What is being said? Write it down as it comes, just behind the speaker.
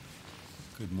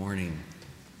Good morning.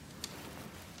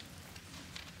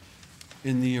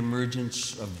 In the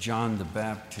emergence of John the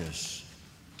Baptist,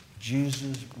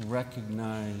 Jesus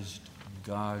recognized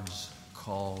God's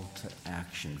call to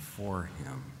action for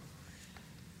him.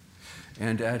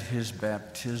 And at his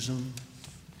baptism,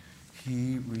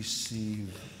 he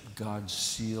received God's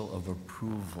seal of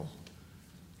approval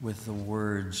with the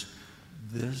words,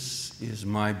 "This is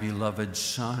my beloved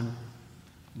Son,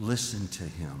 listen to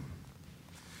him."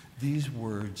 These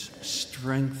words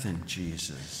strengthened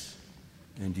Jesus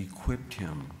and equipped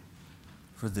him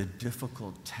for the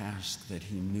difficult task that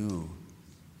he knew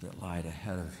that lied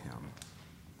ahead of him.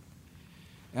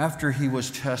 After he was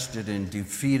tested and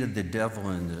defeated the devil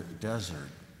in the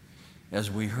desert, as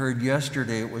we heard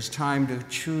yesterday, it was time to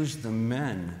choose the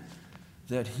men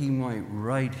that he might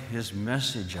write his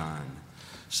message on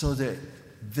so that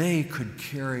they could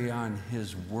carry on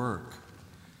his work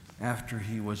after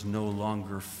he was no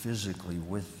longer physically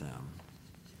with them.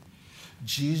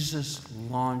 Jesus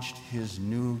launched his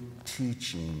new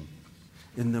teaching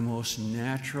in the most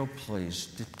natural place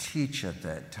to teach at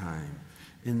that time,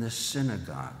 in the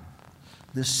synagogue.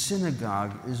 The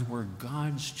synagogue is where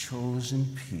God's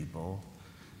chosen people,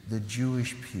 the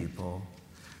Jewish people,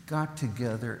 got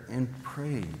together and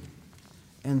prayed,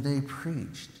 and they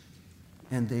preached,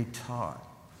 and they taught.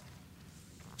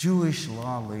 Jewish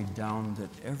law laid down that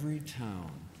every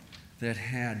town that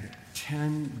had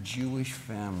 10 Jewish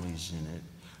families in it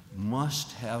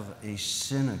must have a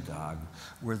synagogue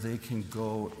where they can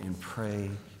go and pray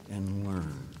and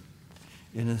learn.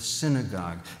 In a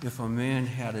synagogue, if a man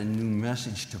had a new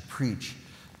message to preach,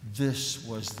 this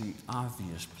was the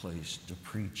obvious place to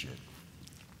preach it.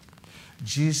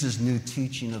 Jesus' new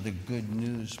teaching of the good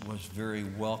news was very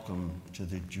welcome to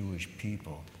the Jewish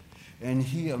people. And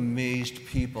he amazed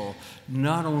people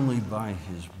not only by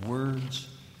his words,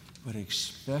 but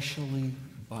especially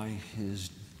by his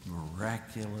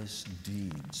miraculous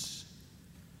deeds.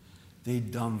 They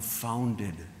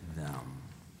dumbfounded them.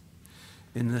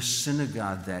 In the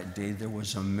synagogue that day, there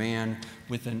was a man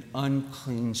with an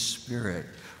unclean spirit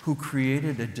who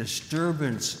created a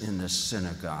disturbance in the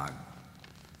synagogue.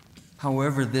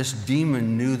 However, this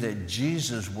demon knew that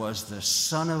Jesus was the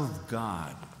Son of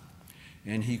God.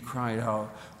 And he cried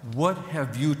out, "What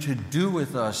have you to do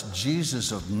with us,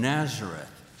 Jesus of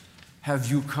Nazareth? Have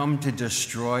you come to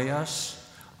destroy us?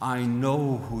 I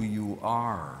know who you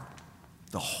are,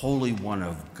 the Holy One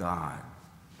of God."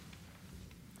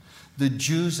 The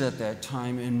Jews at that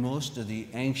time and most of the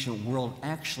ancient world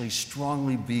actually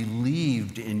strongly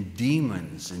believed in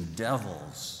demons and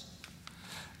devils.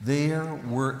 There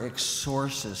were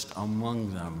exorcists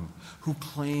among them who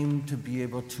claimed to be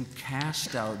able to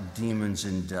cast out demons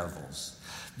and devils.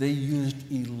 They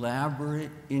used elaborate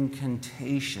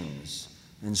incantations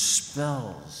and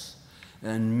spells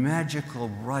and magical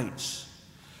rites.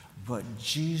 But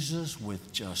Jesus,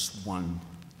 with just one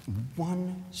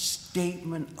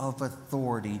statement of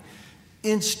authority,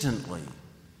 instantly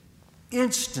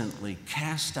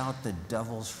cast out the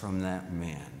devils from that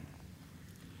man.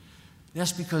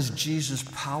 That's because Jesus'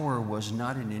 power was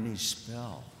not in any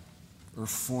spell or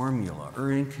formula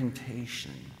or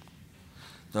incantation.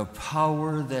 The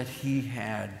power that he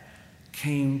had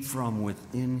came from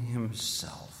within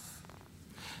himself.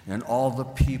 And all the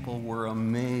people were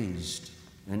amazed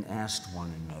and asked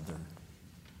one another,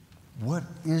 "What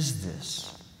is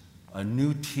this? A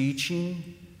new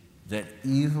teaching that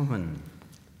even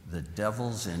the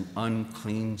devils and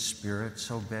unclean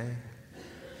spirits obey?"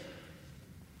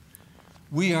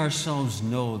 We ourselves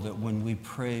know that when we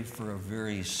pray for a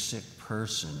very sick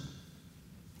person,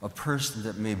 a person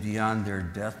that may be on their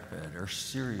deathbed or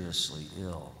seriously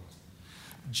ill,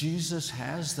 Jesus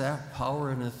has that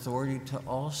power and authority to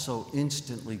also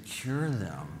instantly cure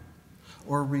them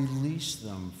or release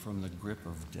them from the grip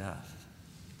of death.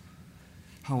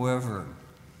 However,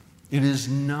 it is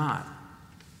not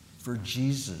for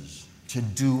Jesus to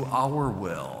do our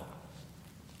will,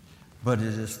 but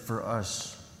it is for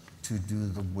us to do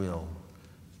the will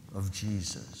of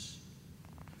Jesus.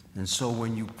 And so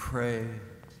when you pray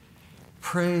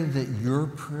that your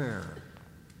prayer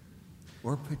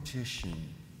or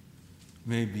petition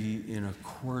may be in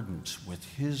accordance with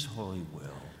his holy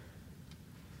will,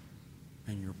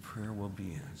 and your prayer will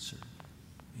be answered.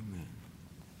 Amen.